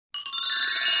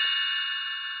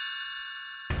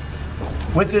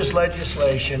With this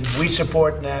legislation, we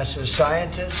support NASA's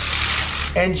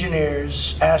scientists,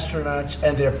 engineers, astronauts,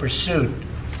 and their pursuit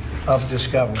of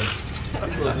discovery.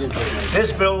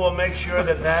 This bill will make sure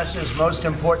that NASA's most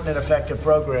important and effective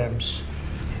programs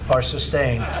are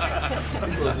sustained.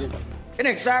 In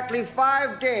exactly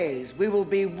 5 days, we will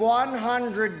be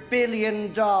 $100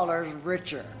 billion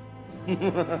richer.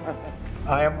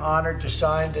 I am honored to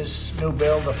sign this new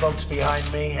bill. The folks behind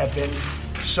me have been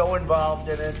so involved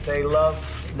in it. They love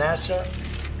NASA.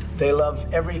 They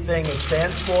love everything it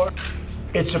stands for.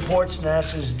 It supports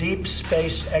NASA's deep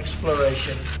space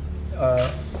exploration.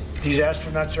 These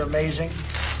astronauts are amazing.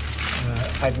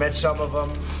 I've met some of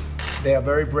them. They are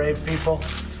very brave people,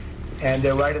 and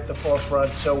they're right at the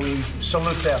forefront, so we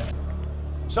salute them.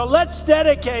 So let's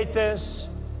dedicate this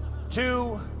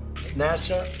to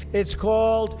NASA. It's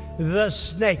called The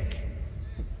Snake.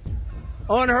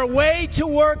 On her way to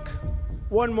work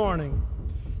one morning,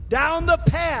 down the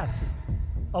path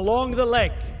along the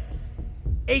lake,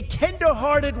 a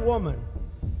tender-hearted woman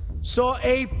saw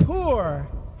a poor,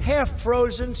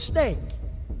 half-frozen snake.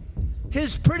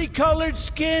 His pretty-colored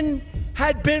skin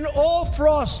had been all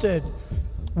frosted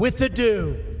with the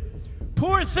dew.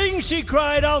 "Poor thing," she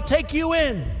cried, "I'll take you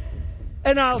in,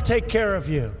 and I'll take care of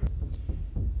you."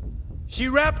 She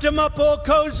wrapped him up all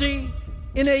cozy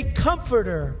in a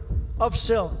comforter of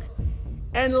silk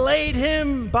and laid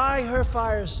him by her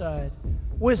fireside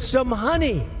with some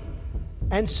honey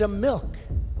and some milk.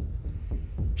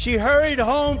 She hurried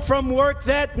home from work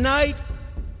that night,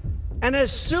 and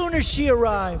as soon as she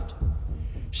arrived,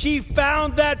 she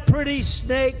found that pretty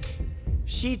snake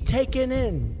she'd taken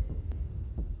in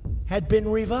had been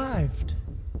revived.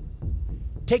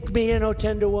 "Take me in, O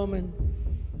tender woman.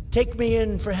 Take me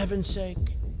in, for heaven's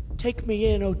sake. Take me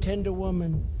in, O tender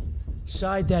woman,"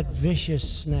 sighed that vicious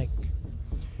snake.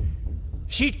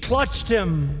 She clutched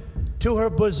him to her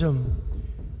bosom.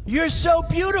 "You're so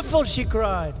beautiful," she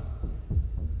cried.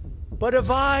 "But if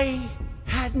I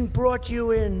hadn't brought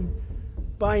you in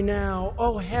by now,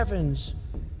 oh heavens,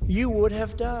 you would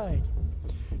have died."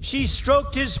 She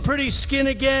stroked his pretty skin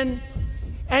again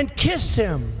and kissed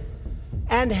him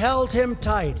and held him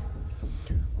tight.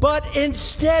 But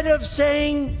instead of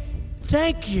saying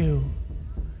thank you,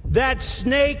 that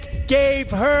snake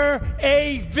gave her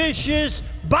a vicious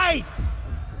bite.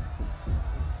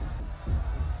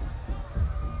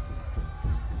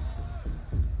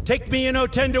 "Take me in, O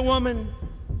tender woman.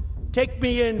 Take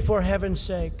me in, for heaven's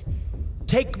sake.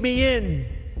 Take me in,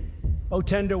 O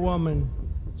tender woman,"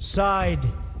 sighed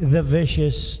the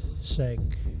vicious snake.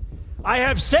 "I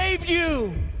have saved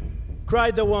you,"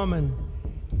 cried the woman,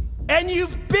 "and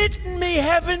you've bitten me,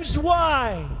 heavens,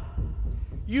 why?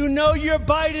 You know your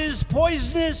bite is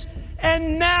poisonous,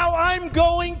 and now I'm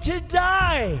going to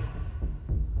die."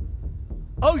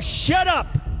 "Oh, shut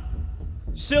up,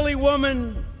 silly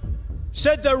woman,"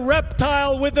 said the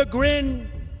reptile with a grin.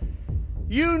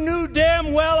 "You knew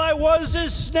damn well I was a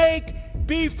snake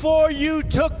before you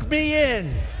took me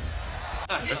in."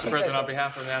 Mr. President, on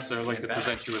behalf of NASA, I'd like to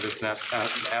present you with this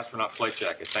astronaut flight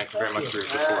jacket. Thank you very much for your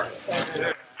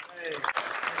support.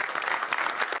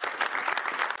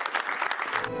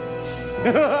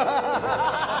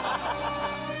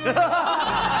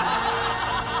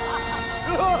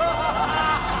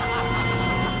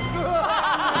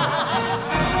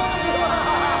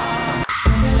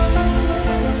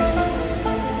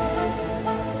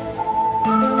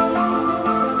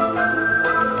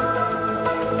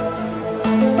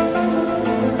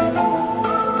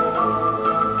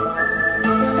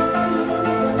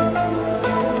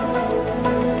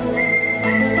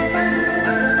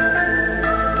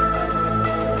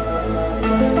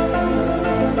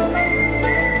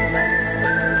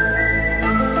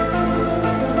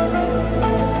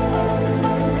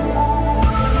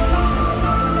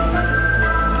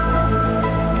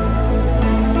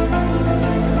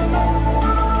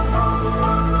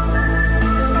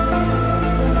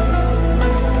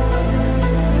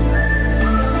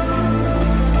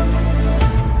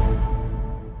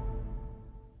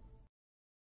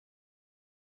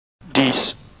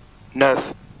 Dix, 9,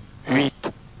 8,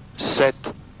 7,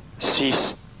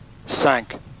 6, 5,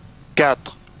 4,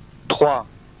 3,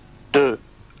 2,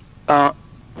 1,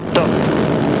 top.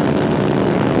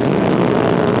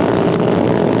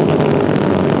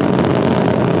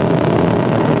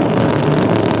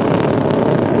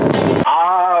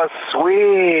 Ah,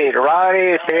 sweet.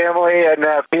 Ronnie, family, and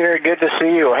Peter, good to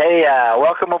see you. Hey,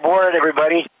 welcome aboard,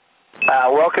 everybody.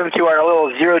 Welcome to our little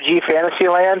zero-G fantasy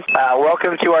land.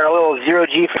 Welcome to our little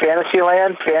zero-G fantasy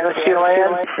land. Fantasy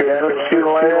land. Fantasy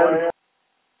land.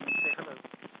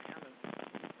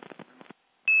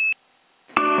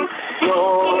 Yo.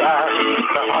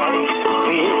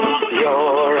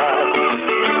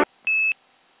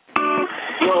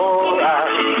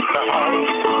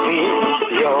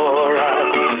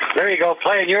 you go,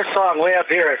 playing your song way up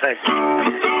here, I think.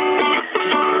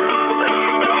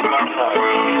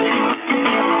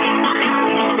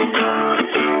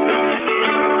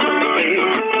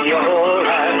 Your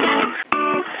eyes,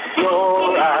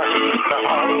 your eyes,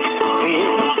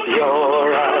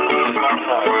 your eyes.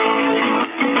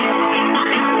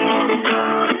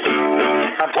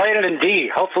 I'm playing it in D.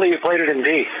 Hopefully you played it in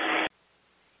D.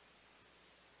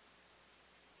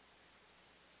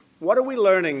 What are we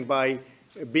learning by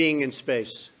being in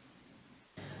space?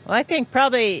 Well, I think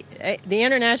probably the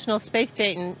International Space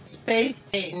Station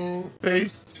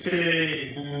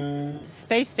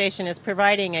is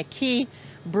providing a key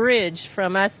bridge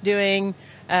from us doing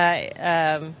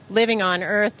living on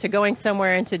Earth to going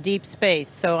somewhere into deep space.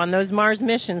 So on those Mars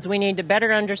missions, we need to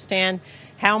better understand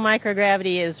how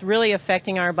microgravity is really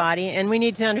affecting our body, and we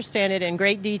need to understand it in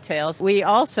great details. We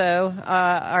also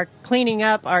are cleaning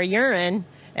up our urine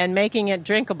and making it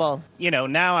drinkable. You know,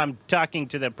 now I'm talking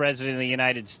to the President of the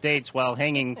United States while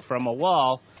hanging from a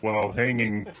wall. While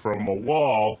hanging from a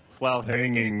wall. While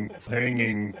hanging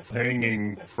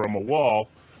from a wall.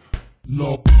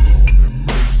 Lord have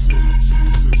mercy,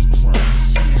 Jesus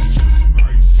Christ.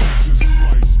 Nice, just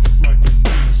slice like a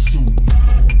king suit.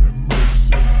 Lord have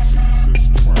mercy, Jesus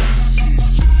Christ. He's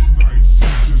just nice,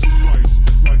 just slice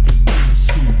like a king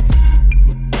suit.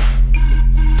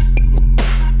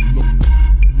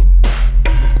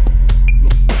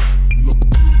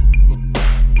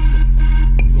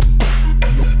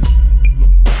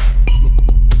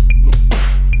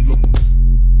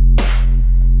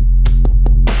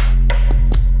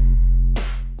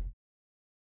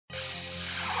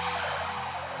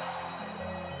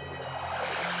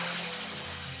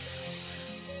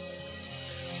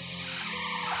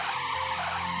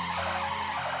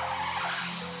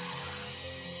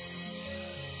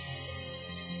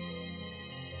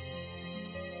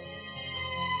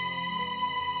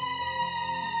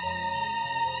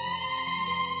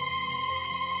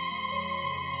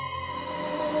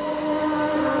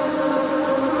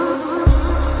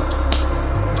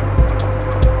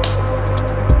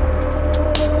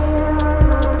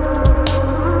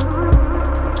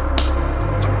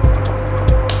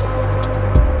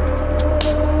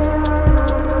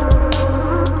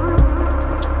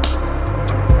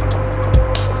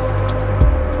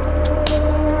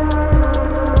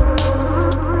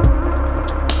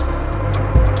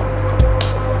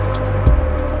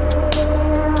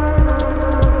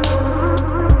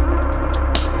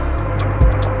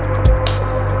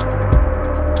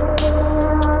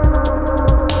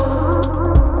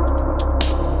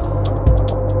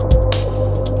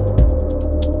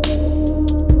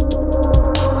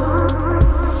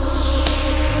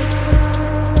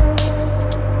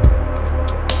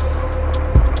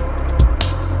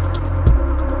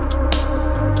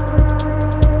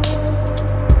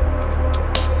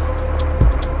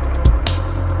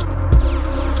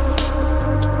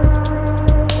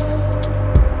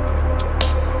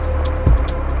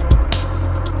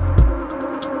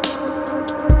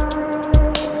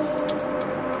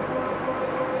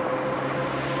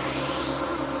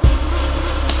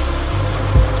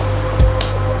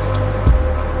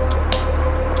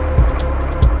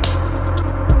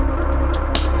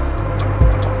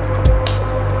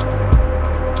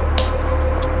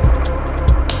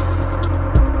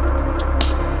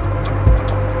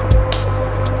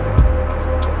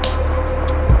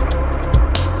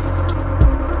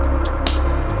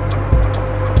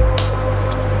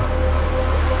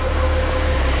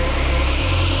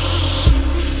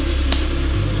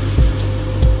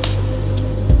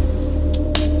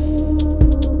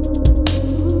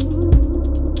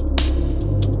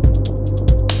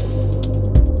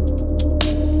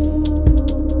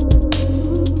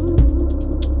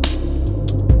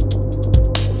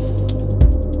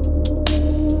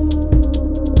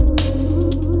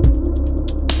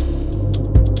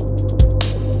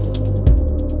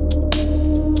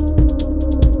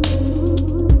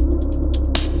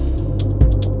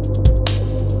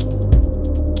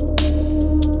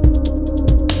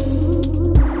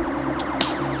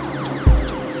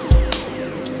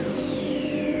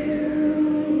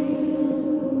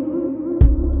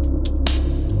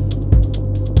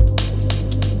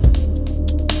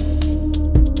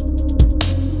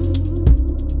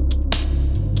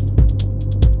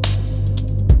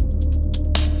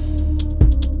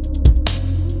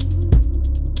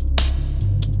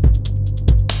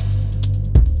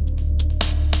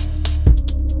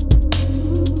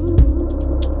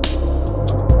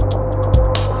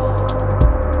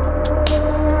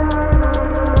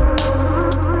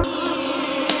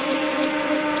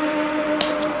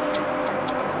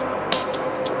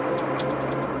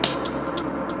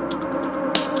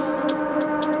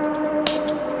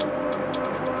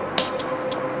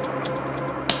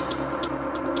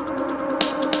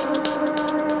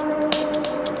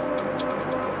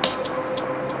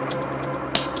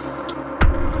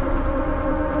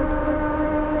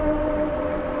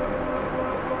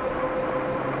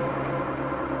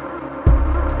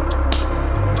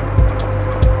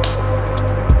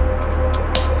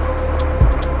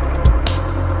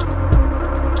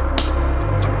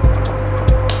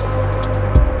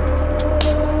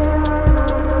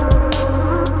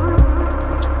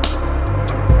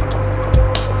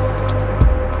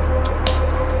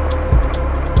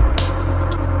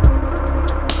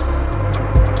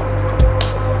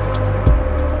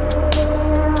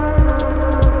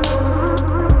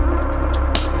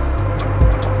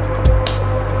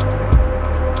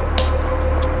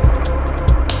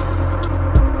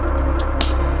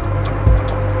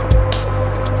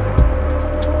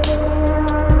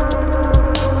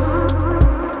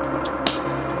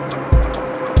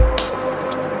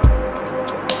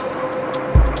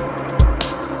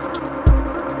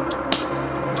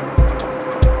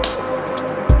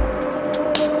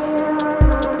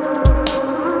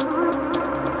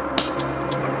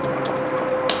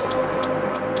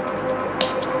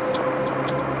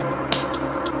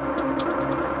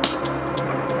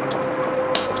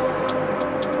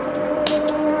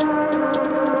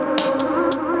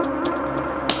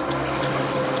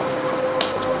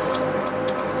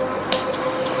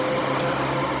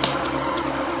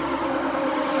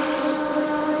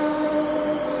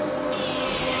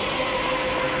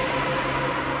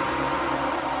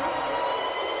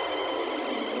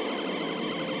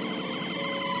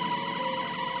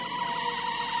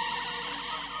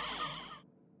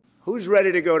 Who's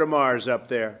ready to go to Mars up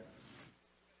there?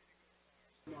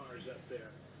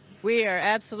 We are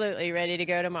absolutely ready to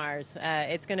go to Mars.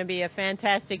 It's going to be a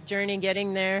fantastic journey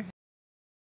getting there.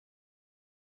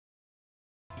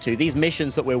 To these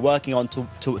missions that we're working on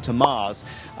to Mars,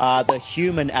 the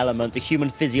human element, the human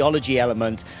physiology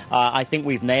element, I think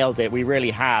we've nailed it. We really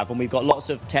have. And we've got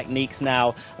lots of techniques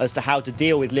now as to how to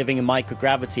deal with living in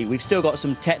microgravity. We've still got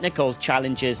some technical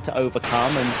challenges to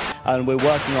overcome, and we're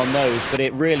working on those. But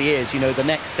it really is, you know, the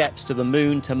next steps to the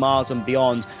moon, to Mars and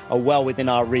beyond are well within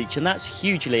our reach. And that's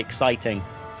hugely exciting.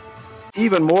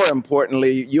 Even more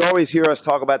importantly, you always hear us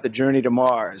talk about the journey to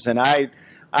Mars. And I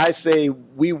say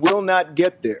we will not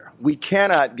get there. We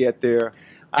cannot get there.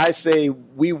 I say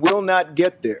we will not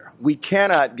get there. We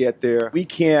cannot get there. We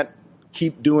can't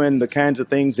keep doing the kinds of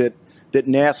things that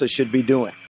NASA should be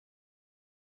doing.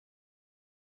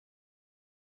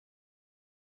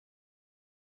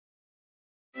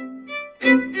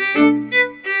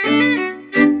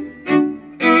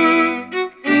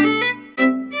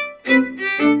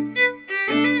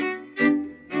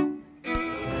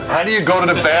 How do you go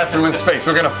to the bathroom in space?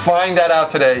 We're going to find that out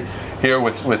today here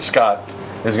with Scott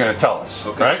is going to tell us.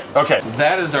 Okay. Right? Okay.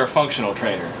 That is our functional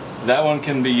trainer. That one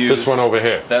can be used. This one over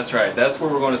here. That's right. That's where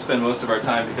we're going to spend most of our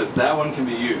time because that one can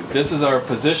be used. This is our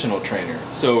positional trainer.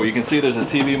 So you can see there's a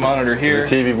TV monitor here.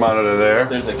 There's a TV monitor there.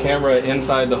 There's a camera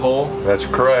inside the hole. That's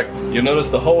correct. You'll notice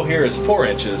the hole here is 4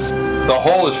 inches. The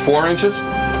hole is 4 inches?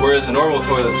 Whereas a normal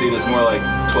toilet seat is more like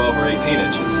 12 or 18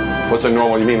 inches. What's a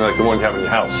normal? You mean like the one you have in your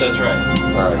house? That's right.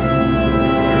 All right.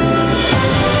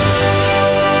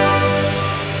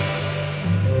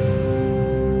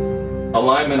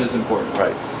 Alignment is important.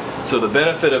 Right. So the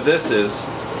benefit of this is,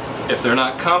 if they're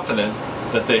not confident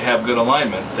that they have good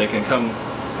alignment, they can come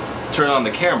turn on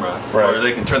the camera, right. or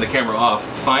they can turn the camera off,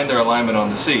 find their alignment on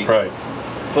the seat, right.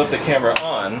 flip the camera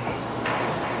on,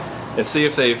 and see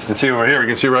if they've... And see over here, you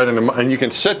can see right in the... And you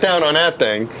can sit down on that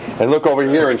thing and look over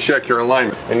here and check your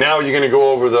alignment. And now you're going to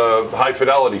go over the high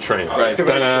fidelity training. Right.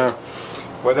 Ta-da.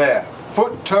 We're there.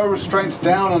 Foot, toe restraints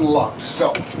down and locked.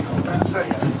 So, that's it.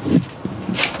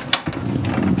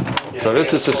 So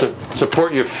this is to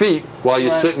support your feet while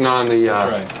you're sitting on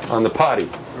the potty.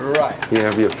 Right. You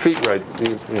have your feet right.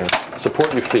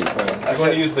 Support your feet. Right. If you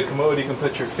want to use the commode, you can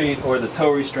put your feet or the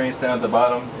toe restraints down at the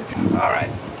bottom. All right.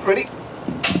 Ready?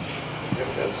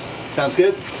 Sounds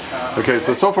good. Okay,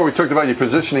 so far we talked about your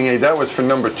positioning aid. That was for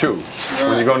number 2. Right.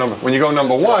 When you go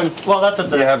number 1, well, that's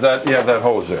what you have that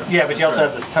hose there. Yeah, but you also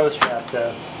have the toe strap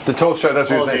to. The toe strap, that's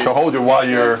what you're saying, to hold you while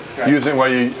you're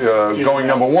going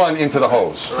number 1 into the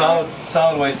hose.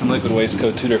 Solid waste and liquid waste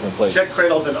go 2 different places. Check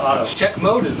cradles in auto. Check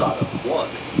mode is auto. 1.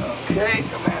 Okay,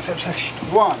 advanced section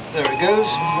 1. There it goes.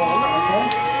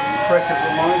 Press it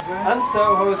for mine.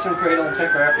 Unstow hose from cradle and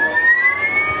check for afterlight.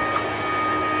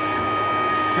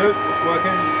 Good, it's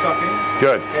working, sucking.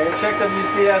 Good. Okay, check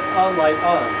WCS on light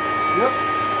on. Yep.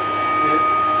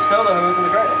 Stow the hose in the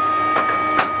cradle.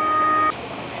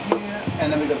 Yeah, and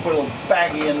then we're going to put a little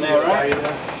baggie in there, right?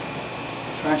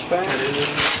 Trash bag.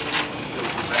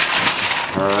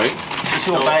 All right. This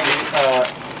little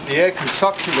baggie, the air can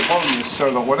suck through the bottom of this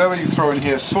so that whatever you throw in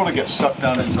here sort of gets sucked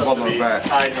down into the bottom of the bag.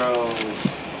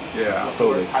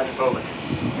 Hydrophobic.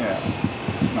 Yeah.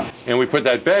 Nice. And we put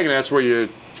that bag, and that's where your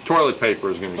toilet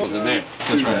paper is going to be in there.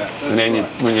 That's right. And then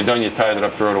when you're done, you tie it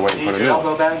up, throw it away, and put it in.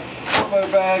 Elbow bag? Elbow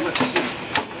bag, let's see.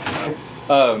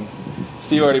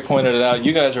 Steve already pointed it out.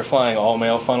 You guys are flying all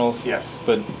male funnels. Yes.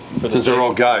 But Since they're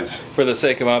all guys. For the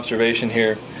sake of observation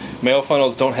here, male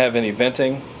funnels don't have any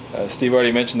venting. Steve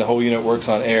already mentioned the whole unit works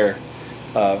on air.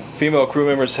 Female crew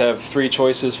members have 3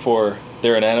 choices for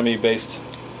their anatomy-based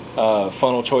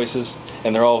funnel choices,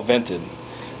 and they're all vented.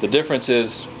 The difference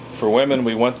is, for women,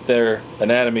 we want their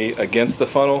anatomy against the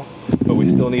funnel, but we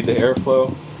still need the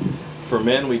airflow. For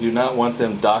men, we do not want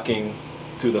them docking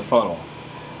to the funnel.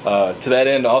 To that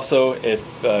end, also, if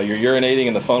you're urinating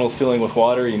and the funnel's filling with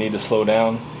water, you need to slow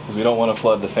down because we don't want to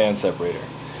flood the fan separator.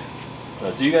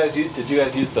 Did you guys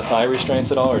use the thigh restraints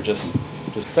at all, or just?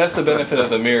 That's the benefit of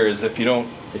the mirror is if you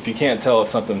can't tell if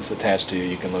something's attached to you,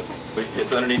 you can look.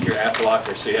 It's underneath your aft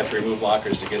locker, so you have to remove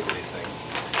lockers to get to these things.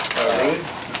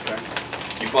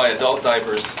 You fly adult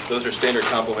diapers; those are standard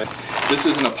complement. This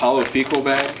is an Apollo fecal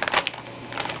bag,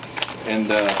 and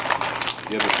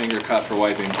you have a finger caught for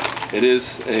wiping. It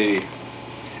is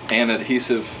an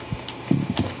adhesive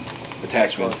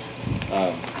attachment.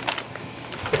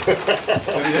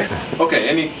 Okay,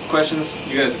 any questions?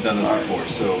 You guys have done this before,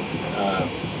 so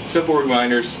simple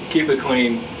reminders, keep it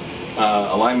clean,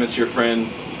 alignment's your friend,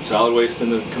 solid waste in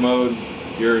the commode,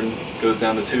 urine goes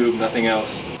down the tube, nothing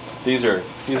else. These are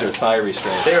thigh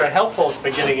restraints. They are helpful for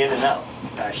getting in and out.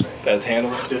 actually. As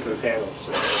handles? Just as handles.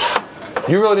 Just.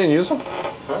 You really didn't use them?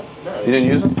 Huh? No. You didn't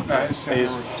use them? No, I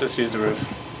just used the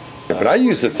roof. Yeah, but I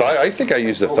use the thigh. I think I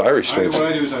use the thigh restraints. What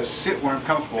I do is I sit where I'm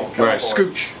comfortable. Right.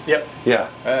 Scooch. Yep. Yeah.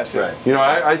 That's it. You know,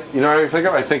 I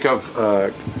think of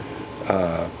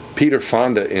Peter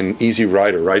Fonda in Easy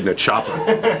Rider riding a chopper.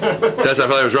 I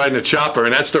thought I was riding a chopper,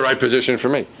 and that's the right position for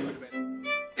me.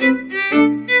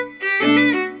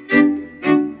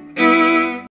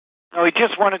 We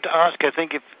just wanted to ask, I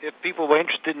think, if people were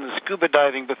interested in the scuba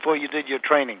diving before you did your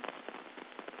training.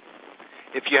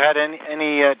 If you had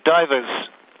any divers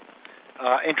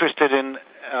interested in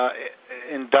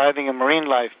diving and marine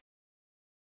life.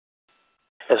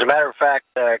 As a matter of fact,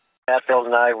 Hatfield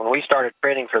and I, when we started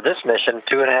training for this mission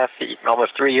 2.5,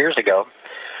 almost 3 years ago,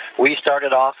 we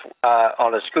started off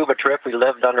on a scuba trip. We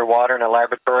lived underwater in a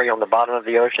laboratory on the bottom of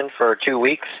the ocean for 2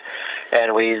 weeks,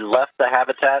 and we left the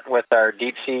habitat with our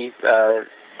deep sea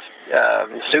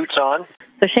suits on.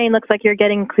 So Shane, looks like you're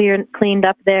getting cleaned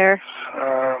up there.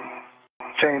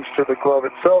 Change to the glove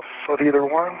itself of either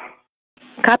one.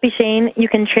 Copy, Shane. You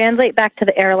can translate back to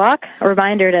the airlock. A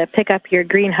reminder to pick up your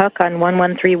green hook on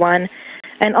 1131.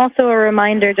 And also a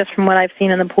reminder, just from what I've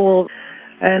seen in the pool.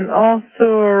 And also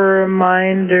a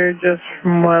reminder, just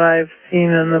from what I've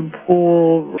seen in the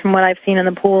pool. From what I've seen in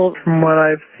the pool. From what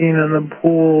I've seen in the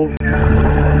pool. 5,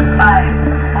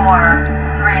 4,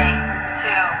 3,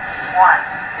 2, 1.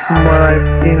 From what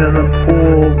I've seen in the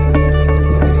pool.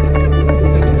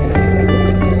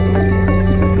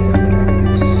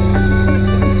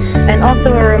 And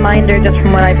also a reminder, just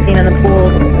from what I've seen in the pool.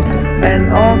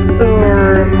 And also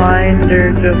a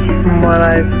reminder, just from what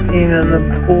I've seen in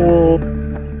the pool.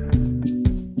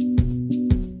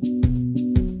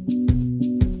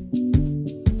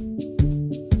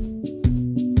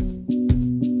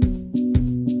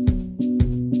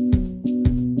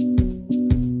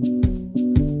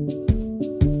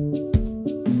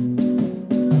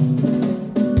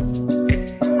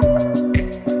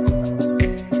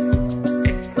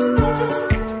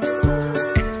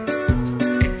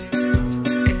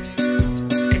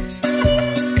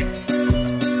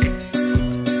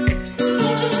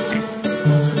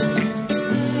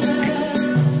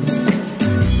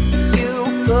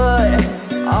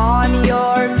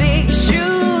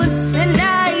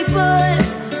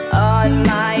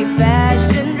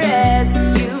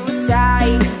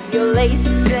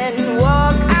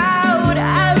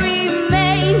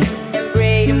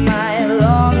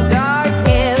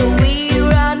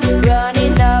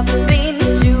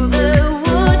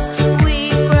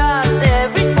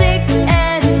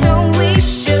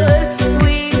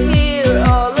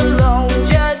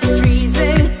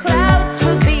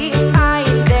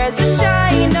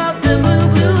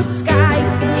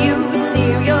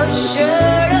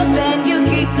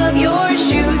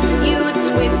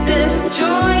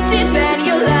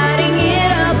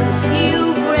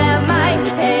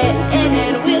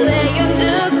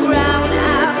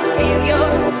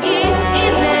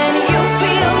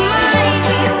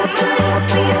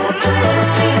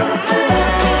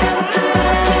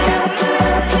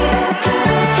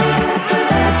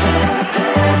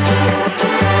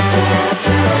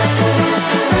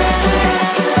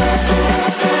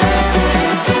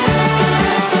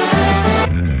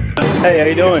 Hey, how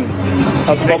you doing?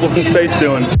 How's Bubbles in Space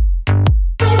doing?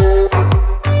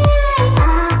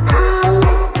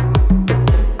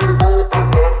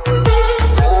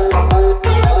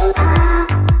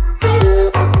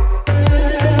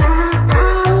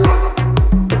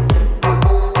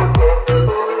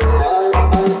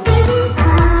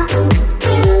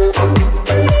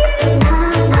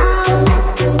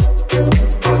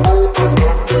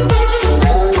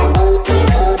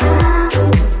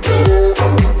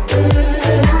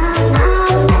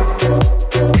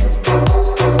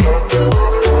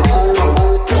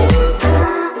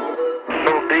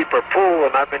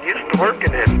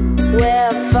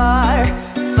 We're far,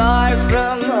 far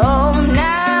from home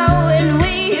now, and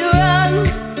we run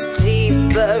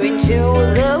deeper into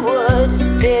the woods.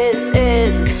 This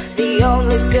is the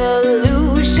only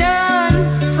solution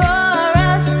for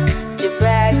us to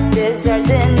practice our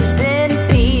sins in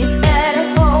peace.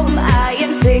 At home, I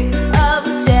am sick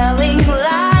of telling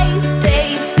lies.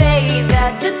 They say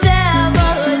that the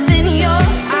devil is in your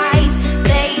eyes.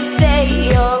 They say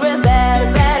you're a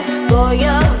bad, bad boy,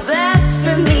 you're best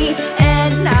for me. And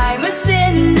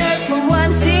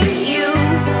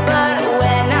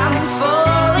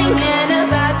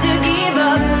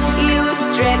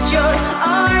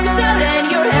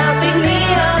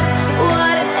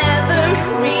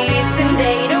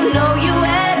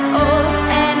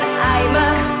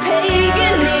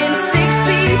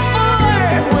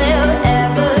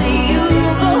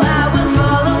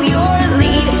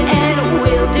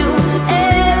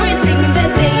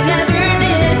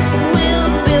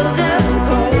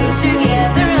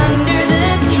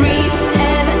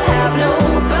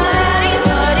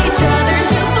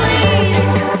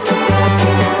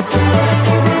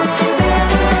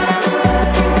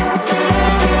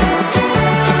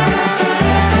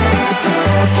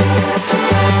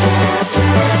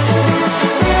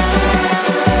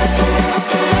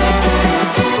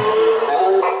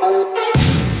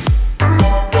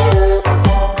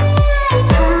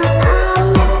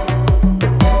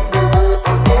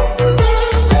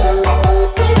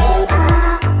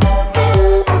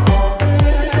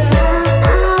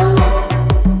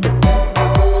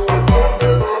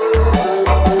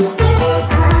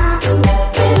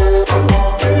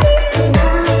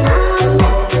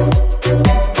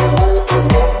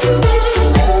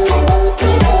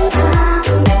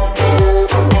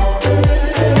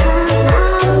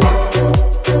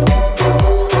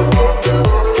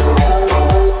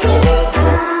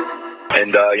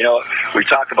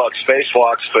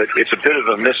spacewalks, but it's a bit of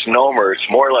a misnomer. It's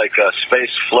more like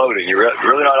space floating. You're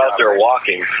really not out there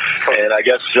walking. And I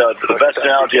guess the best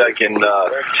analogy I can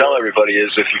tell everybody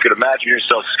is if you could imagine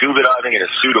yourself scuba diving in a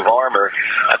suit of armor,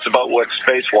 that's about what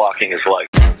spacewalking is like.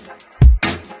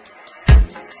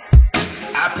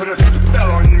 I put a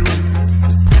spell on you.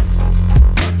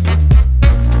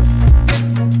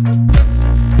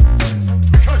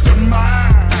 Because you're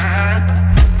mine.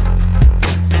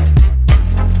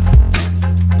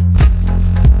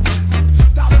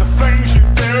 Stop the things you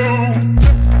do.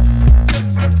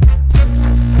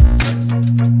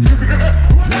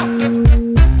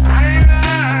 I ain't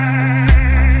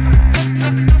lying.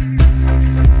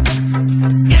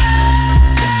 Yeah,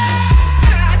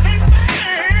 I can't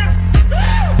stand.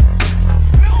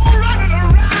 No running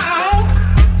around.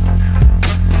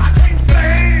 I can't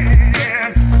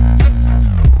stand.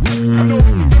 I know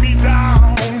me down.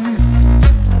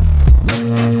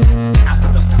 I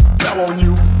put the spell on you.